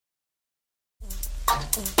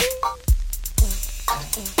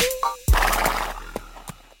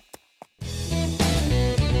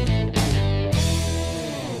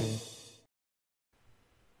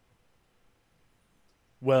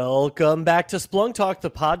Welcome back to Splunk Talk,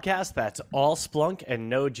 the podcast that's all Splunk and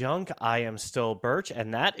no junk. I am still Birch,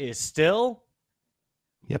 and that is still...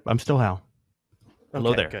 Yep, I'm still Hal.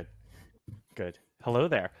 Hello there. Good. Hello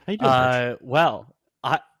there. How you doing, Birch? Well,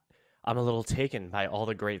 I'm a little taken by all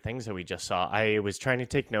the great things that we just saw. I was trying to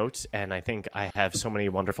take notes, and I think I have so many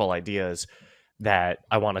wonderful ideas that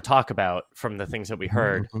I want to talk about from the things that we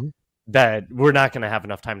heard that we're not going to have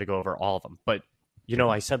enough time to go over all of them. But you know,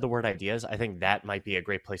 I said the word ideas. I think that might be a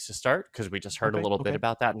great place to start because we just heard a little bit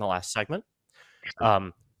about that in the last segment.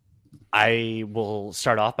 Sure. I will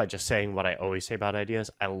start off by just saying what I always say about ideas.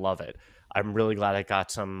 I love it. I'm really glad I got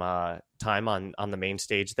some time on the main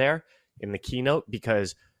stage there in the keynote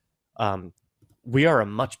because we are a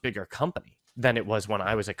much bigger company than it was when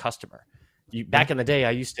I was a customer. Back in the day,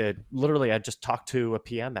 I used to I'd just talk to a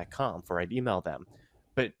PM at Conf or I'd email them.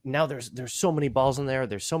 But now there's so many balls in there.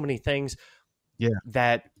 There's so many things. Yeah,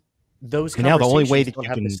 that those and now the only way that you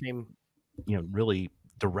have can, the same, really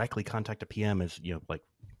directly contact a PM is, like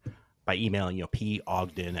by emailing,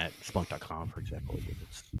 p.ogden@splunk.com, for example.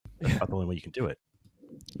 That's about the only way you can do it.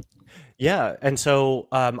 Yeah, and so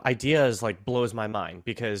ideas like blows my mind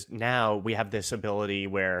because now we have this ability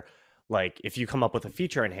where, like, if you come up with a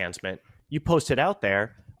feature enhancement, you post it out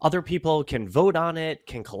there. Other people can vote on it,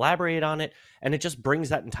 can collaborate on it, and it just brings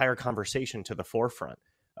that entire conversation to the forefront.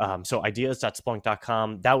 So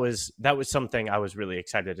ideas.splunk.com, that was something I was really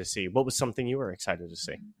excited to see. What was something you were excited to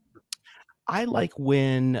see? I like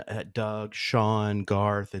when Doug, Sean,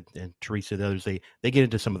 Garth, and Teresa, the others, they get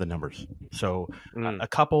into some of the numbers. So a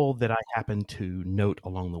couple that I happen to note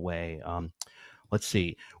along the way. Let's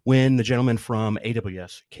see. When the gentleman from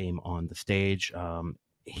AWS came on the stage,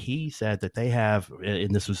 he said that they have,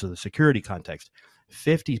 and this was in the security context,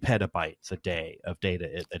 50 petabytes a day of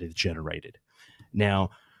data that is generated. Now,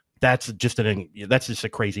 that's just a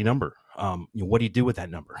crazy number. What do you do with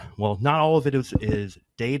that number? Well, not all of it is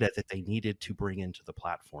data that they needed to bring into the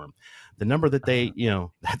platform. The number that they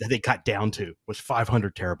that they got down to was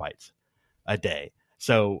 500 terabytes a day.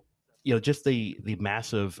 So just the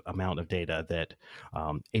massive amount of data that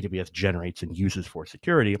AWS generates and uses for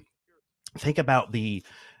security. Think about this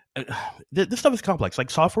stuff is complex.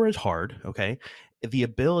 Like software is hard. Okay, the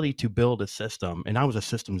ability to build a system, and I was a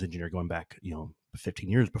systems engineer going back 15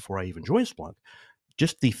 years before I even joined Splunk.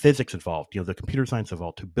 Just the physics involved, the computer science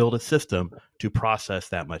involved to build a system to process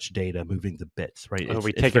that much data, moving the bits, right?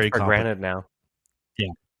 We take it for granted now.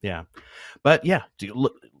 Yeah. But yeah,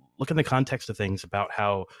 look in the context of things about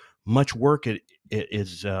how much work it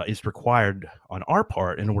is required on our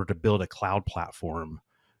part in order to build a cloud platform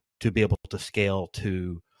to be able to scale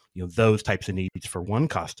to those types of needs for one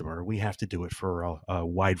customer. We have to do it for a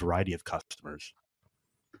wide variety of customers.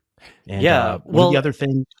 And one of the other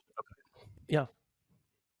things. Yeah.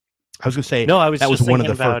 I was going to say, no, I was that just was one of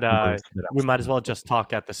the about, first we might as well just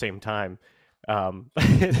talk at the same time. No,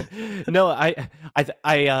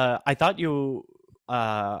 I thought you,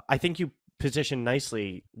 I think you positioned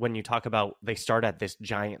nicely when you talk about they start at this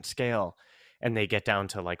giant scale and they get down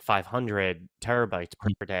to like 500 terabytes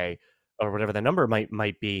per day or whatever the number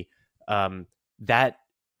might be. That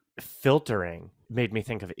filtering made me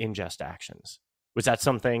think of ingest actions. Was that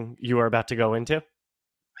something you were about to go into?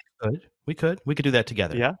 We could do that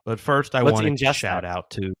together. Yeah. But first, I wanted to shout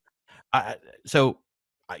out to.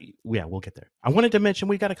 We'll get there. I wanted to mention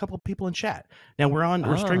we got a couple of people in chat. Now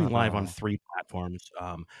we're streaming live on 3 platforms: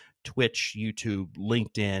 Twitch, YouTube,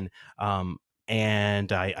 LinkedIn.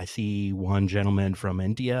 And I see one gentleman from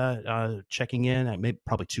India checking in.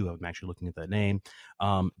 Probably 2 of them actually looking at that name.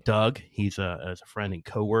 Doug, he's a friend and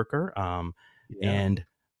coworker. And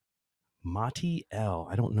Mati L.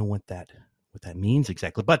 I don't know what that means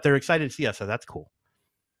exactly, but they're excited to see us, so that's cool.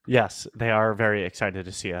 Yes, they are very excited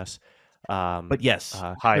to see us. But yes,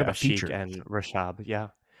 hi Ashik and Rashab.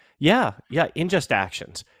 Yeah. Ingest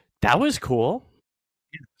actions. That was cool.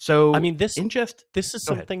 So I mean, this ingest. This is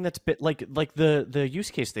something that's bit like the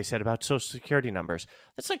use case they said about social security numbers.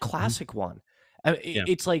 That's a classic one.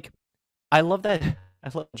 It's like I love that.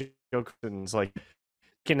 I love Joe Cousins like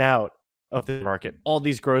getting out of the market all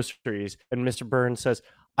these groceries, and Mr. Burns says,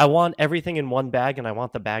 I want everything in one bag and I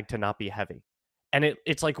want the bag to not be heavy. And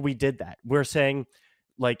it's like we did that. We're saying,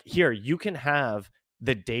 like, here, you can have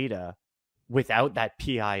the data without that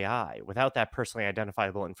PII, without that personally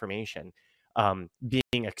identifiable information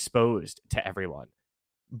being exposed to everyone.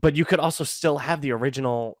 But you could also still have the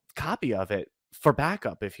original copy of it for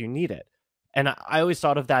backup if you need it. And I always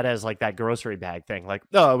thought of that as like that grocery bag thing. Like,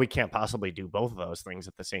 no, we can't possibly do both of those things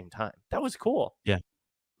at the same time. That was cool. Yeah.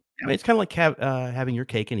 I mean, it's kind of like having your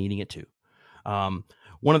cake and eating it too. Um,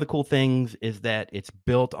 one of the cool things is that it's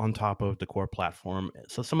built on top of the core platform.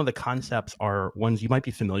 So some of the concepts are ones you might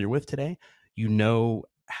be familiar with today. You know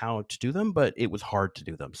how to do them, but it was hard to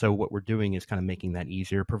do them. So what we're doing is kind of making that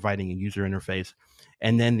easier, providing a user interface,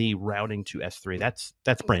 and then the routing to S3.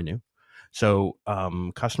 That's brand new. So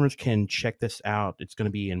customers can check this out. It's going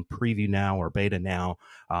to be in preview now or beta now.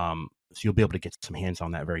 So you'll be able to get some hands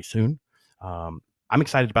on that very soon. I'm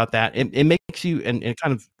excited about that. It makes you, and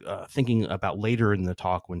kind of thinking about later in the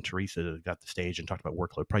talk when Teresa got the stage and talked about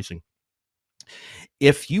workload pricing.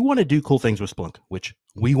 If you want to do cool things with Splunk, which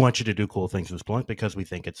we want you to do cool things with Splunk because we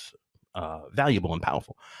think it's valuable and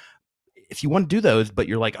powerful. If you want to do those, but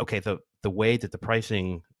you're like, okay, the way that the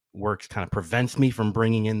pricing works kind of prevents me from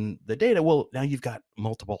bringing in the data. Well, now you've got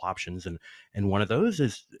multiple options. And one of those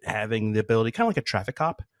is having the ability, kind of like a traffic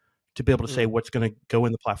cop, to be able to say what's going to go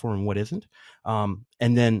in the platform and what isn't. And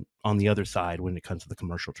then on the other side, when it comes to the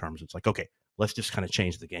commercial terms, it's like, okay, let's just kind of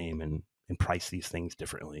change the game and price these things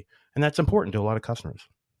differently. And that's important to a lot of customers.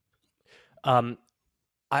 That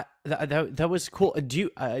was cool. Do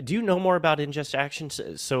you know more about ingest actions?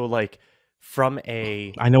 So like from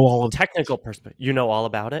a I know all of technical perspective, you know all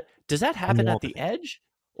about it. Does that happen at the edge,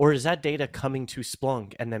 or is that data coming to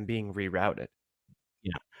Splunk and then being rerouted?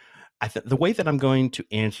 Yeah, the way that I'm going to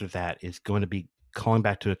answer that is going to be calling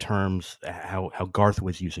back to the terms how Garth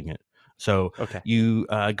was using it. So okay.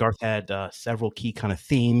 Garth had several key kind of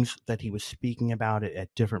themes that he was speaking about it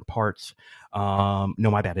at different parts. No,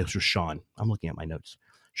 my bad. It was just Sean. I'm looking at my notes.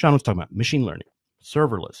 Sean was talking about machine learning,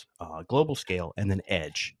 serverless, global scale, and then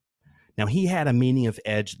edge. Now he had a meaning of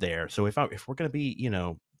edge there. So if we're going to be,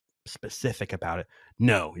 specific about it,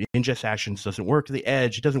 no, ingest actions doesn't work to the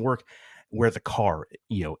edge. It doesn't work where the car,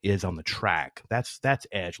 is on the track. That's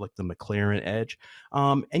edge, like the McLaren edge.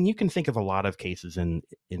 And you can think of a lot of cases in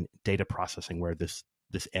data processing where this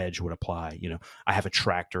edge would apply. I have a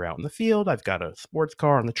tractor out in the field. I've got a sports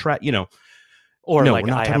car on the track, Or no, like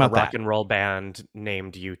we're not I talking have a about rock and roll band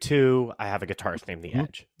named U2. I have a guitarist named The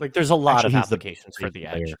Edge. Like there's a lot of applications for The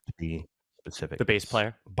Edge. To be specific. The bass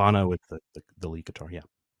player? Bono with the lead guitar, yeah.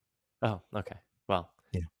 Oh, okay. Well.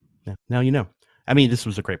 Yeah. Now you know. I mean, this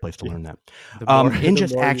was a great place to learn that.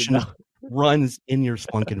 Ingest action runs in your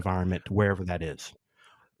Splunk environment, wherever that is.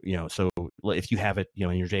 So if you have it,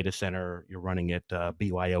 in your data center, you're running it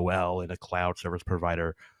BYOL in a cloud service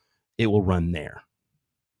provider, it will run there.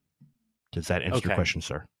 Does that answer your question,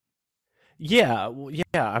 sir? Yeah.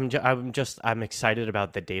 I'm excited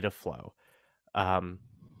about the data flow.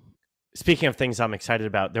 Speaking of things I'm excited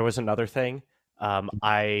about, there was another thing.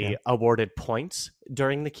 I awarded points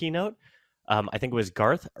during the keynote. I think it was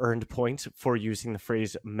Garth earned points for using the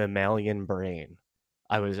phrase mammalian brain.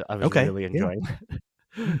 I was really enjoying.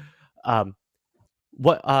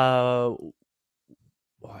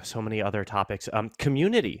 So many other topics.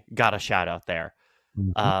 Community got a shout out there.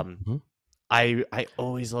 I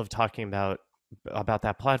always love talking about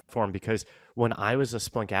that platform because when I was a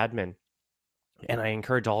Splunk admin, and I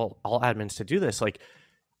encourage all admins to do this, like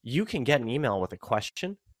you can get an email with a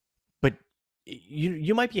question, but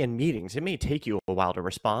you might be in meetings. It may take you a while to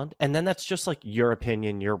respond. And then that's just like your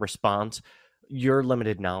opinion, your response, your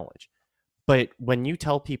limited knowledge. But when you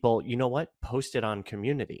tell people, you know what, post it on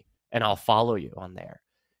community and I'll follow you on there.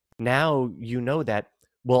 Now you know that,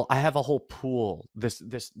 well, I have a whole pool. This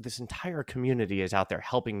entire community is out there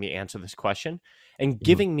helping me answer this question and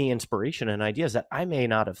giving me inspiration and ideas that I may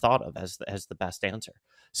not have thought of as the best answer.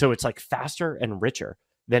 So it's like faster and richer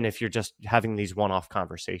than if you're just having these one-off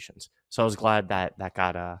conversations. So I was glad that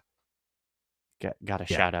got a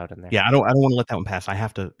shout out in there. Yeah, I don't want to let that one pass. I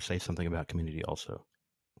have to say something about community also.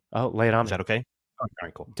 Oh, lay it on. Is that okay? All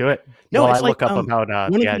right, cool. Do it. No, I look up about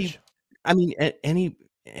the edge. I mean,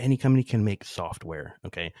 any company can make software.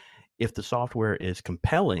 Okay, if the software is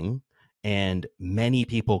compelling and many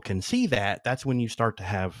people can see that, that's when you start to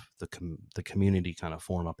have the community kind of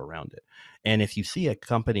form up around it. And if you see a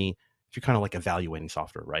company, if you're kind of like evaluating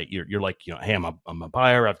software, right? You're like, hey, I'm a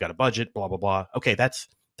buyer. I've got a budget. Blah blah blah. Okay, that's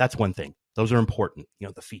one thing. Those are important.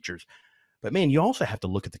 The features. But man, you also have to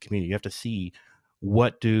look at the community. You have to see,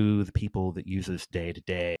 what do the people that use this day to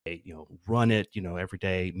day, run it, every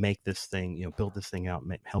day, make this thing, build this thing out,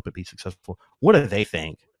 help it be successful. What do they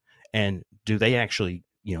think? And do they actually,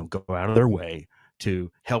 go out of their way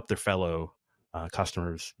to help their fellow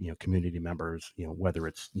customers, community members, whether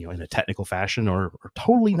it's, in a technical fashion or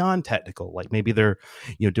totally non-technical, like maybe they're,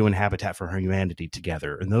 doing Habitat for Humanity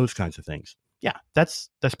together and those kinds of things. Yeah, that's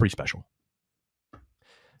pretty special.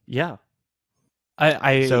 Yeah.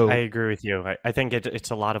 I So agree with you. I think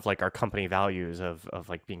it's a lot of like our company values of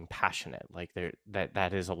like being passionate. Like there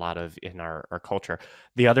that is a lot of in our culture.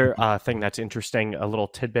 The other thing that's interesting, a little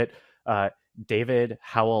tidbit, uh, David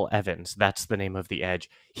Howell Evans. That's the name of the Edge.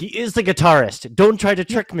 He is the guitarist. Don't try to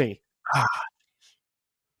yeah. trick me.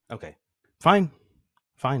 Okay. Fine.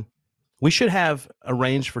 Fine. We should have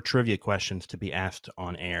arranged for trivia questions to be asked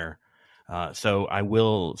on air. So I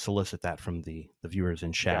will solicit that from the viewers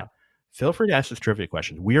in chat. Yeah. Feel free to ask us trivia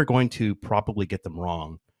questions. We are going to probably get them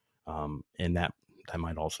wrong. And that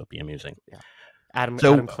might also be amusing. Yeah. Adam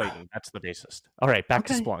So, Clayton. That's the bassist. All right, back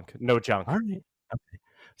to okay. Splunk. No junk. All right. Okay.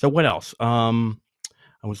 So what else?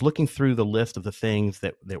 I was looking through the list of the things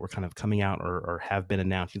that were kind of coming out or have been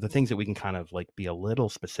announced, the things that we can kind of like be a little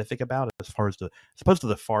specific about as far as opposed to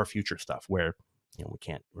the far future stuff where, we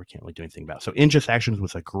can't really do anything about. So Ingest Actions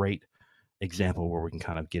was a great example where we can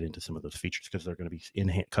kind of get into some of those features because they're going to be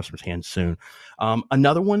in customers' hands soon.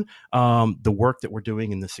 Another one, the work that we're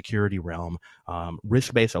doing in the security realm,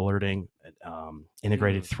 risk-based alerting,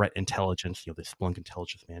 integrated threat intelligence, the Splunk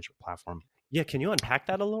intelligence management platform. Yeah, can you unpack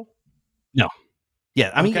that a little? No.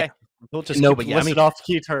 Yeah, I mean, okay. Yeah. We'll just list it off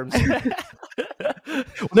key terms.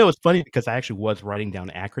 Well, it's funny because I actually was writing down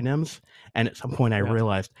acronyms, and at some point I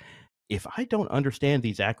realized if I don't understand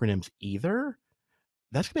these acronyms either,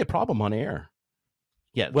 that's gonna be a problem on air.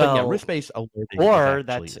 Yeah, well, but yeah, risk-based alerting, or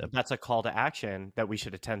that's a call to action that we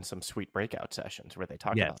should attend some sweet breakout sessions where they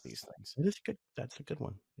talk about these things. It is good. That's a good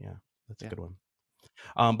one. Yeah, that's a good one.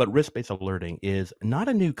 But risk-based alerting is not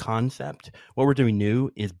a new concept. What we're doing new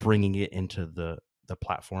is bringing it into the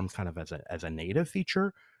platforms kind of as a native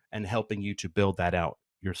feature and helping you to build that out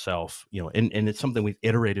yourself. And it's something we've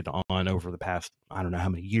iterated on over the past, I don't know how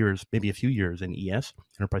many years, maybe a few years in ES,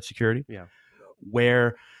 enterprise security. Yeah,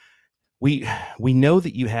 where we know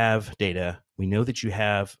that you have data, we know that you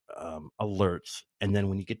have alerts, and then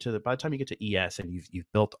when you get by the time you get to ES and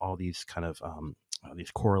you've built all these kind of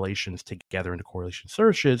these correlations together into correlation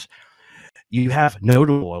searches, you have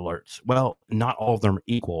notable alerts. Well, not all of them are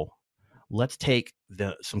equal. Let's take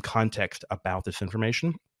some context about this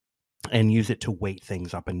information and use it to weight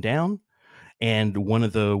things up and down. And one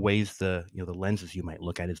of the ways the lenses you might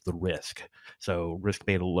look at is the risk. So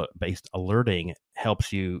risk-based alerting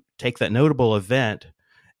helps you take that notable event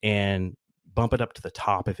and bump it up to the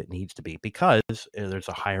top if it needs to be, because there's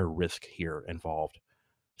a higher risk here involved.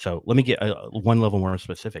 So let me get one level more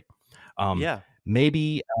specific.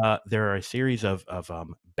 Maybe there are a series of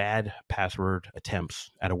bad password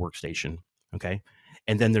attempts at a workstation. Okay,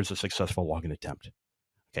 and then there's a successful login attempt.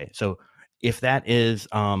 Okay, so if that is,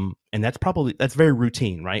 and that's very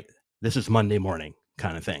routine, right? This is Monday morning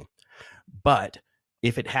kind of thing. But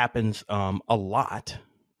if it happens a lot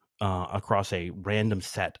across a random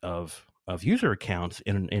set of user accounts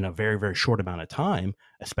in a very, very short amount of time,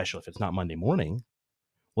 especially if it's not Monday morning,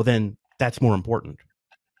 well, then that's more important.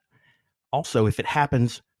 Also, if it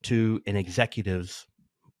happens to an executive's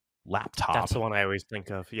laptop, that's the one I always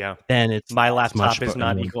think of. Yeah, then it's my laptop is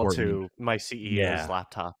not equal to my CEO's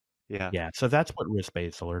laptop. Yeah. So that's what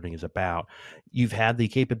risk-based alerting is about. You've had the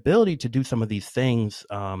capability to do some of these things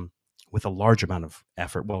with a large amount of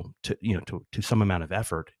effort. Well, to some amount of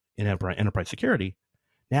effort in enterprise security.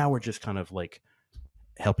 Now we're just kind of like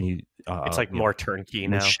helping you. It's like more turnkey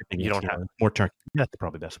now. You don't have more turnkey. That's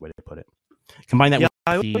probably the best way to put it. Combine that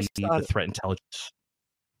with the threat intelligence.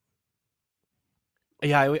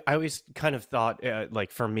 Yeah, I always kind of thought,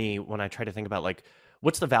 like for me, when I try to think about like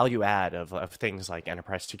what's the value add of things like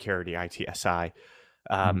enterprise security, ITSI,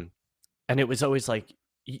 and it was always like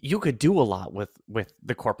you could do a lot with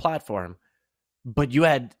the core platform, but you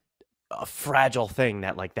had a fragile thing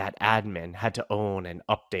that like that admin had to own and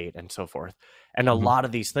update and so forth. And a lot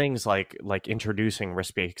of these things like introducing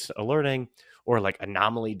risk-based alerting or like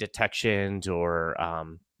anomaly detections or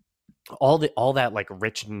all that like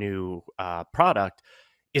rich new product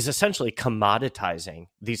is essentially commoditizing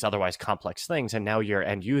these otherwise complex things. And now your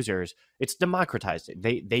end users, it's democratized.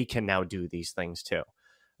 They can now do these things too.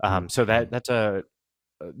 So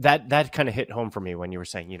that kind of hit home for me when you were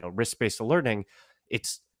saying, risk-based alerting,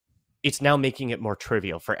 it's now making it more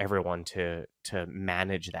trivial for everyone to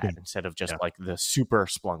manage that instead of just like the super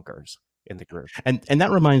splunkers in the group. And that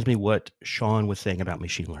reminds me what Sean was saying about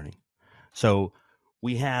machine learning. So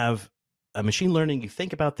we have a machine learning, you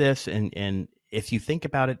think about this, and if you think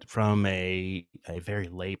about it from a very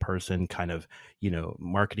lay person kind of,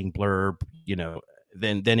 marketing blurb,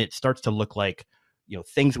 then it starts to look like,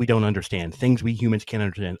 things we don't understand, things we humans can't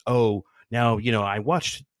understand. Oh, now, I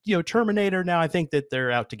watched, Terminator. Now I think that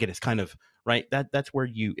they're out to get us, kind of, right? That's where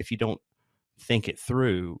if you don't think it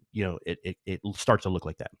through, it starts to look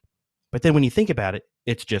like that. But then when you think about it,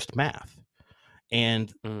 it's just math.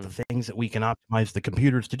 And the Mm. things that we can optimize the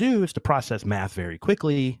computers to do is to process math very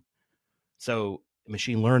quickly. So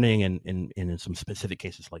machine learning and in some specific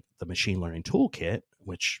cases like the machine learning toolkit,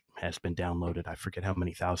 which has been downloaded, I forget how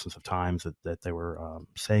many thousands of times that they were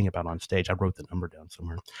saying about on stage. I wrote the number down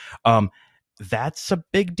somewhere. That's a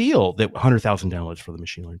big deal, that 100,000 downloads for the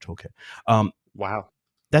machine learning toolkit. Wow.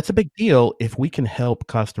 That's a big deal if we can help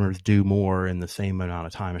customers do more in the same amount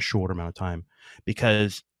of time, a short amount of time,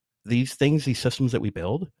 because these things, these systems that we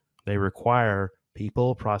build, they require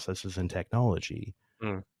people, processes, and technology.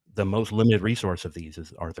 Mm. The most limited resource of these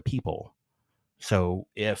are the people. So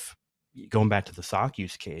if going back to the SOC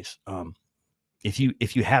use case, if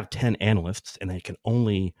you have 10 analysts and they can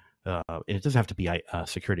only, and it doesn't have to be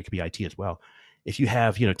security, it could be IT as well. If you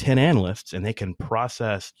have 10 analysts and they can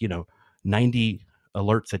process 90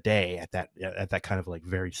 alerts a day at that kind of like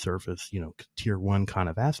very surface tier 1 kind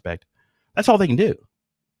of aspect, that's all they can do.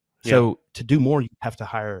 So to do more, you have to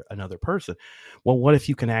hire another person. Well, what if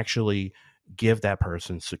you can actually give that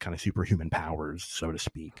person some kind of superhuman powers, so to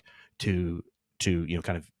speak, to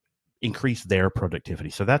kind of increase their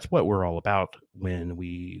productivity? So that's what we're all about when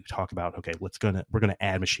we talk about, okay, we're gonna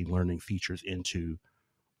add machine learning features into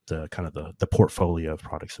the kind of the portfolio of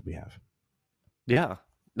products that we have. Yeah,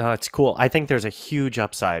 no, it's cool. I think there's a huge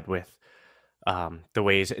upside with the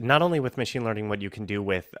ways, not only with machine learning, what you can do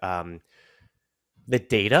with the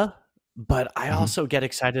data, but I also get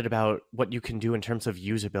excited about what you can do in terms of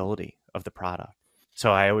usability of the product.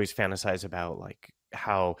 So I always fantasize about like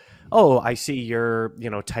how, I see you're,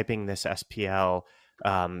 typing this SPL,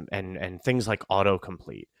 and things like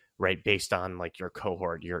autocomplete, right? Based on like your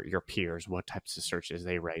cohort, your peers, what types of searches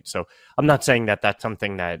they write. So I'm not saying that that's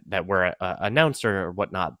something that we're announced or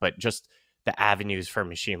whatnot, but just the avenues for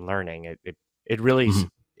machine learning, it really,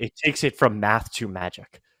 it takes it from math to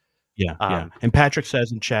magic. Yeah. And Patrick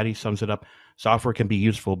says in chat, he sums it up: software can be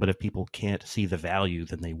useful, but if people can't see the value,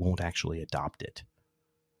 then they won't actually adopt it.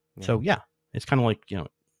 Yeah. So yeah, it's kind of like,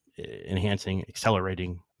 enhancing,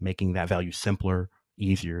 accelerating, making that value simpler,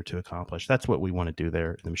 easier to accomplish. That's what we want to do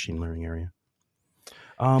there in the machine learning area.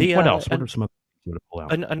 What else? What are some other things you want to pull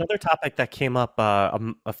out? Another topic that came up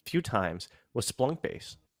a few times was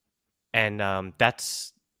Splunkbase, and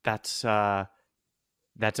that's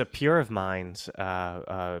a peer of mine's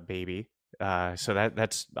baby. So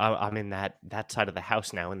that's I'm in that side of the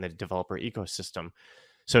house now in the developer ecosystem.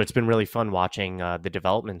 So it's been really fun watching the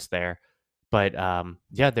developments there. But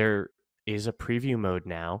there is a preview mode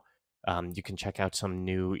now. You can check out some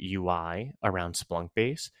new UI around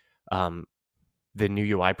Splunkbase. The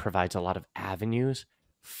new UI provides a lot of avenues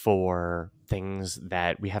for things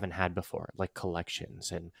that we haven't had before, like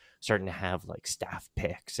collections, and starting to have like staff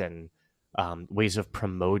picks and ways of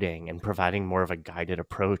promoting and providing more of a guided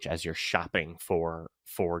approach as you're shopping for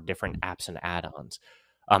different apps and add-ons.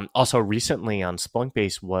 Also, recently on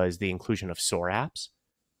Splunkbase was the inclusion of SOAR apps.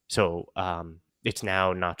 So it's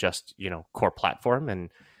now not just core platform,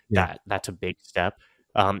 and that's a big step.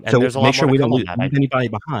 And so there's a make lot sure more we to don't come leave on that. anybody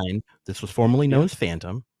behind. This was formerly known as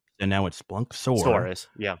Phantom, and now it's Splunk SOAR. SOAR is,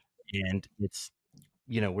 yeah. And it's,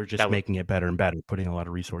 we're just making it better and better, putting a lot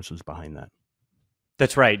of resources behind that.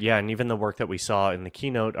 That's right, yeah. And even the work that we saw in the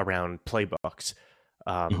keynote around playbooks,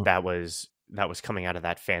 that was coming out of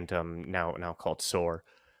that Phantom, now called SOAR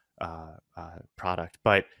product.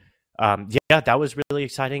 But that was really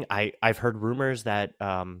exciting. I've heard rumors that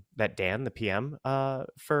that Dan, the PM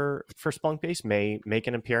for Splunkbase, may make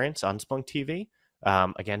an appearance on Splunk TV.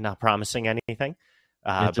 Again, not promising anything,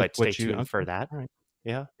 but stay tuned for that. Right.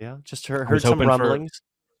 Yeah. Just heard some rumblings.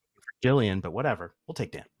 For Jillian, but whatever. We'll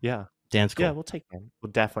take Dan. Yeah. Dan's cool. Yeah, we'll take Dan.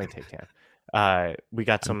 We'll definitely take Dan. We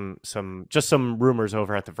got some rumors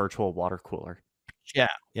over at the virtual water cooler.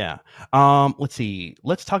 Yeah. Let's see.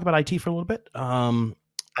 Let's talk about IT for a little bit.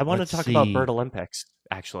 I want to talk about Bird Olympics,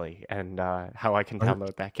 actually, and how I can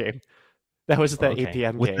download that game. That was the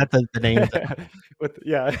APM was game. That the name of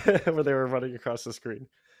it? Where they were running across the screen.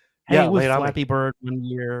 Hey, it was Flappy Bird one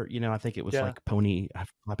year. I think it was like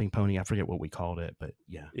Flapping Pony. I forget what we called it, but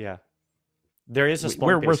yeah. Yeah. There is a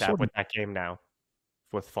Splunkbase app with that game now,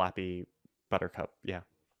 with Flappy Buttercup. Yeah.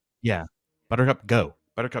 Yeah. Buttercup Go.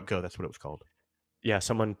 That's what it was called. Yeah.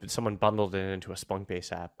 Someone bundled it into a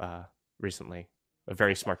Splunkbase app recently. A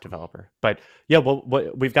very smart developer. But yeah, well,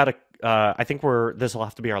 we've got I think this will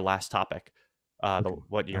have to be our last topic.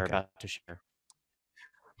 What you're about to share.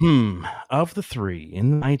 Of the three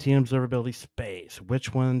in the IT observability space,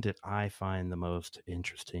 which one did I find the most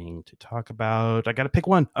interesting to talk about? I got to pick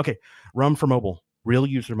one. Okay. RUM for mobile, real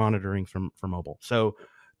user monitoring for mobile. So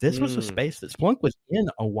This was a space that Splunk was in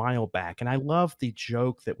a while back, and I love the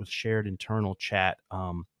joke that was shared internal chat.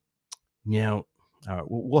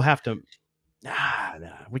 We'll have to.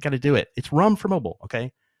 We got to do it. It's rum for mobile.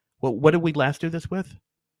 Okay. Well, what did we last do this with?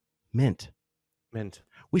 Mint.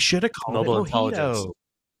 We should have called mobile it intelligence. Mojito.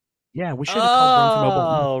 Yeah, we should have called rum for mobile.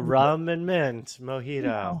 Oh, rum and mint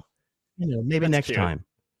mojito. Maybe that's next cute. Time,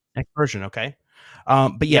 next version. Okay.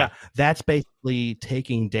 But yeah, that's basically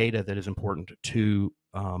taking data that is important to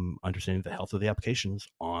understanding the health of the applications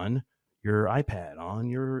on your iPad, on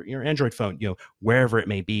your Android phone, wherever it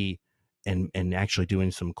may be, and actually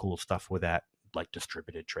doing some cool stuff with that, like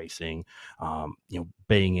distributed tracing,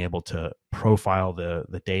 being able to profile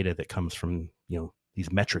the data that comes from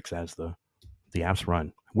these metrics as the apps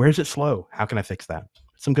run. Where is it slow? How can I fix that?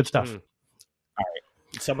 Some good stuff. All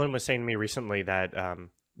right. Someone was saying to me recently that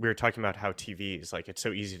we were talking about how TVs, like, it's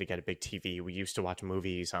so easy to get a big TV. We used to watch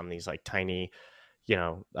movies on these like tiny,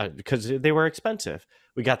 because they were expensive.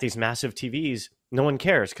 We got these massive TVs. No one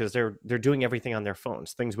cares because they're doing everything on their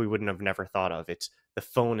phones, things we wouldn't have never thought of. It's the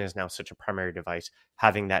phone is now such a primary device,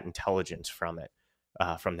 having that intelligence from it,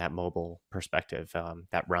 from that mobile perspective.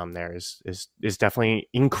 That realm there is definitely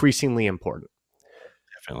increasingly important.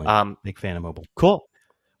 Definitely. Big fan of mobile. Cool.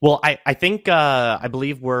 Well, I think I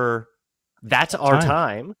believe that's our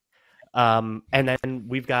time. And then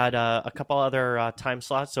we've got a couple other time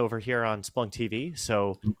slots over here on Splunk TV.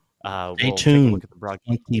 So we'll take a look at the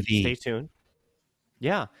broadcast. Stay tuned.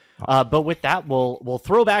 Yeah. But with that, we'll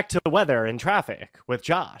throw back to the weather and traffic with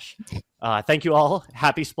Josh. Thank you all.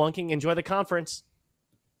 Happy Splunking. Enjoy the conference.